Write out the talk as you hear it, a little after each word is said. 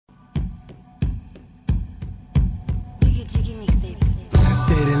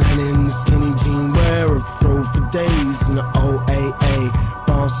Dated line in the skinny jean wearer, fro for days in the OAA.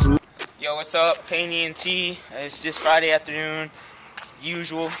 Boss. Yo, what's up? Paney and T. It's just Friday afternoon.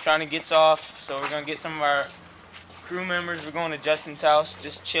 Usual, trying to get off. So we're gonna get some of our crew members. We're going to Justin's house,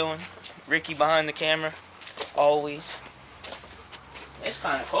 just chilling. Ricky behind the camera, always. It's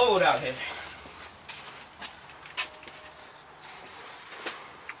kind of cold out here.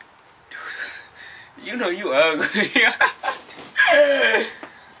 Dude, you know you ugly.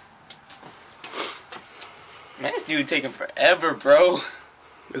 Man, this dude taking forever, bro.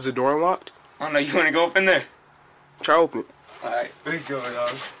 Is the door unlocked? I don't know, you want to go up in there? Try open it. Alright, let's go,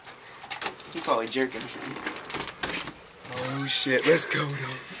 dog. You probably jerking. Oh shit, let's go,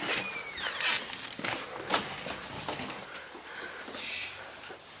 though.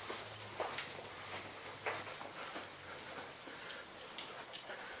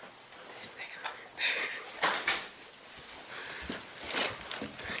 This nigga upstairs.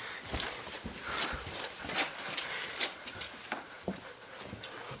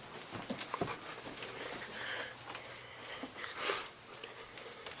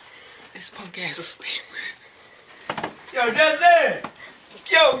 This punk ass asleep. Yo, Justin!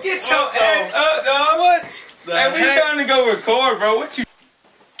 Yo, get your ass up, dog. What? Hey, we trying to go record, bro. What you?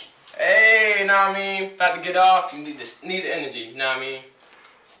 Hey, know what I mean? About to get off. You need the energy. Know what I mean?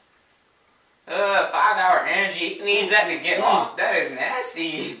 5-hour energy. He needs that to get off. That is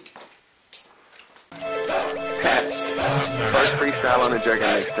nasty. First freestyle on the Jerkin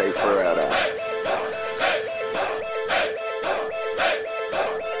mixtape for real though.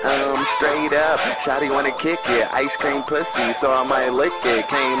 Straight up, shawty wanna kick it, ice cream pussy, so I might lick it.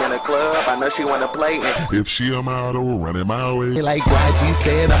 Came in a club, I know she wanna play it. If she a model, running my way. Like YG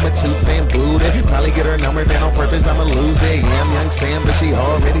said, I'm a two-fan booty. Probably get her number, then on purpose I'ma lose it. Yeah, I'm young Sam, but she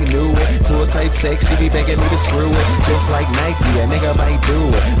already knew it. Tool type sex, she be begging me to screw it. Just like Nike, a nigga might do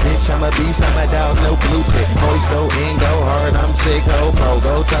it. Bitch, I'm a beast, I'm a dog, no blueprint. Boys go in, go hard, I'm sick, ho,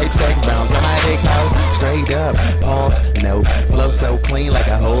 go type sex, bounce on my dick, ho. Straight up, pause, no. Flow so clean like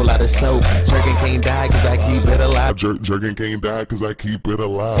a whole lot of soap. Jerkin can't die cause I keep it alive. Jerkin can't die cause I keep it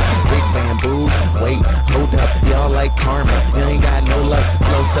alive. Big bamboos, wait, hold up. Y'all like karma, you ain't got no luck.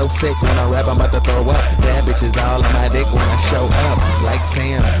 Flow so sick when I rap, I'm about to throw up. Bad bitches all on my dick when I show up. Like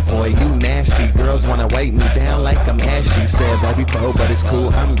Sam, boy, you nasty. Girls wanna weight me down like I'm ashy. Said that before, but it's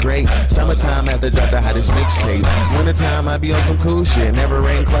cool, I'm great. Summertime, I have to drop the hottest mixtape. Wintertime, I be on some cool shit. Never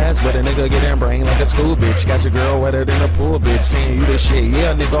in class, but a nigga get in brain like a school bitch. Got your girl wetter than a pool bitch. Saying you the shit,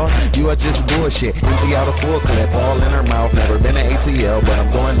 yeah, nigga. You are just bullshit. Empty out a full clip, all in her mouth. Never been an ATL, but I'm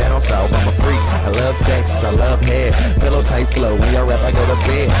going down south. I'm a freak. I love sex, I love head. Pillow type flow. When y'all rap, I go to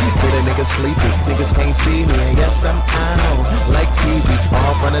bed. Get a nigga sleepy. Niggas can't see me, and yes, I'm out. Like TV,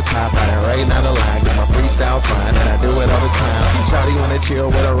 all from the top. I ain't right now the line. Get my freestyles fine, and I do it all the time. Shawty wanna chill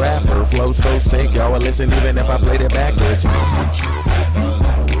with a rapper. Flow so sick, y'all will listen even if I played it backwards.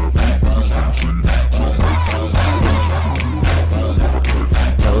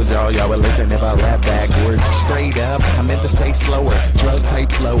 Y'all would listen if I rap backwards. Straight up, I meant to say slower. Drug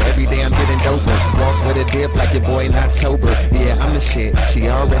type flow, every day I'm getting doper. Walk with a dip like your boy not sober. Yeah, I'm the shit, she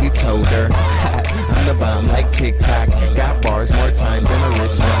already told her. I'm the bomb like TikTok. Got bars more time than a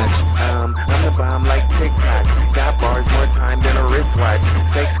wristwatch. I'm the bomb like TikTok. Got bars more time than a wristwatch.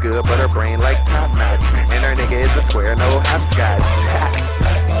 Sex good, but her brain like top notch. And her nigga is a square, no hopscotch.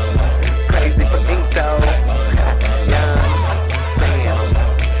 Crazy for ink though. Young Sam.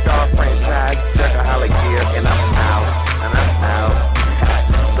 Star franchise, Jerkaholic gear, and I'm out.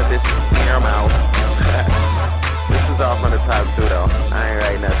 Put this in your mouth. This is all from the top too though. I ain't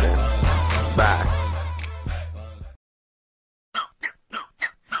write nothing. Bye.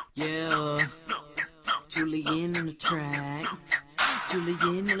 Yeah, Julian on the track.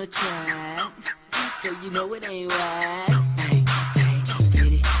 Julian on the track. So you know it ain't right. Hey, get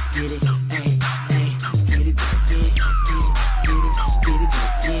it, hey, get it, get it.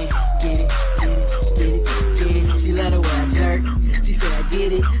 She let her wear a jerk. She said I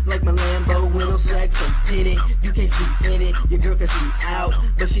get it, like my Lambo window swag so tinted. You can't see in it, your girl can see out,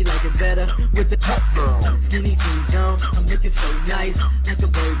 but she like it better with the top skinny jeans on. I'm looking so nice, like a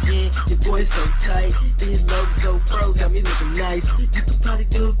virgin. Your boy's so tight, his lobe so froze, got me looking nice. You could probably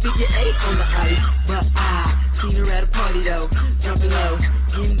do a figure 8 on the ice, but I seen her at a party though, dropping low,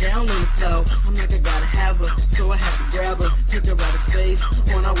 getting down on the floor. I'm like I gotta have her, so I have to grab her, take her out of space,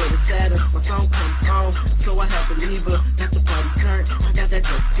 on our way to Saturn. My song come on, so I have to leave her. Got the party turned, I got that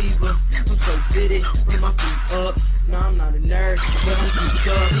dope fever. I'm so fitted, put my feet up. No, I'm not a nerd, but I'm geeked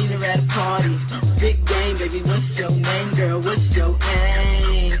up. Seen her at a party, it's big game, baby. What's your name, girl? What's your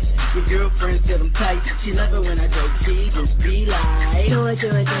name? Your girl girlfriend said I'm tight. She love it when I joke, she just be like, do it, do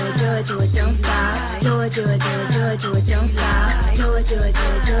it, do it, do it, do it, don't stop. Do it, do it, do it, do it, do it, don't stop. Do it, do it, do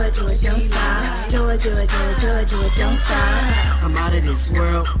it, do it, do it, don't stop. Do it, do it, do it, do it, do it, don't stop. I'm out of this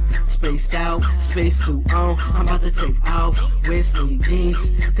world, spaced out, spacesuit on. I'm about to take off, wear skinny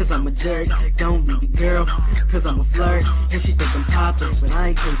jeans, cause I'm a jerk. Don't leave it, girl, cause I'm a flirt. And she think I'm poppin', but I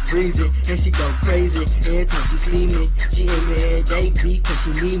ain't Chris Breezy. And she go crazy every time she see me. She hate me every day, beat cause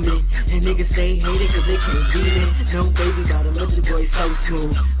she need me. And niggas stay hated cause they can't beat me. No baby got a little boy so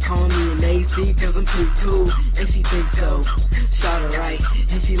smooth. Call me an AC cause I'm too cool. And she thinks so, shot her right.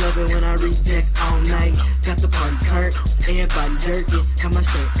 And she love it when I reject all night. Got the party turned, everybody jerking. Got my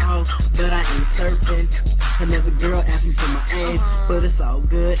shirt off, but I ain't surfing. Another girl asked me for my aim, but it's all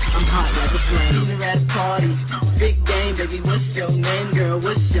good, I'm hot like a flame. Dinner at a party, it's big game, baby, what's your name, girl,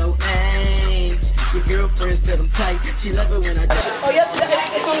 what's your aim? Your girlfriend said I'm tight, she love it when I Oh, yeah, it's on the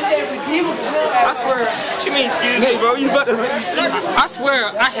I swear. What you mean, excuse me, bro? You about to... I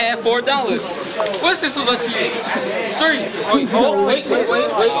swear, I had $4. What's this look to you? 3. Oh, wait.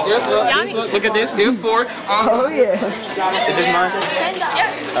 Look at this. Here's 4. Oh, yeah. Is this mine?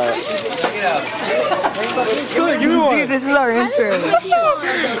 Good, give me one. Dude, this is our intro.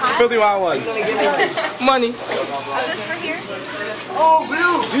 Filthy Wild Ones. Money. Is this for here? Oh,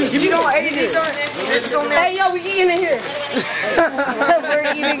 Blue. Dude, give me all 80. This is on there. Hey, yo, we eating in here.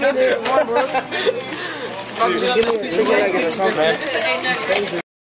 We're eating in here. Come on, bro. Dude, just give me a something, man.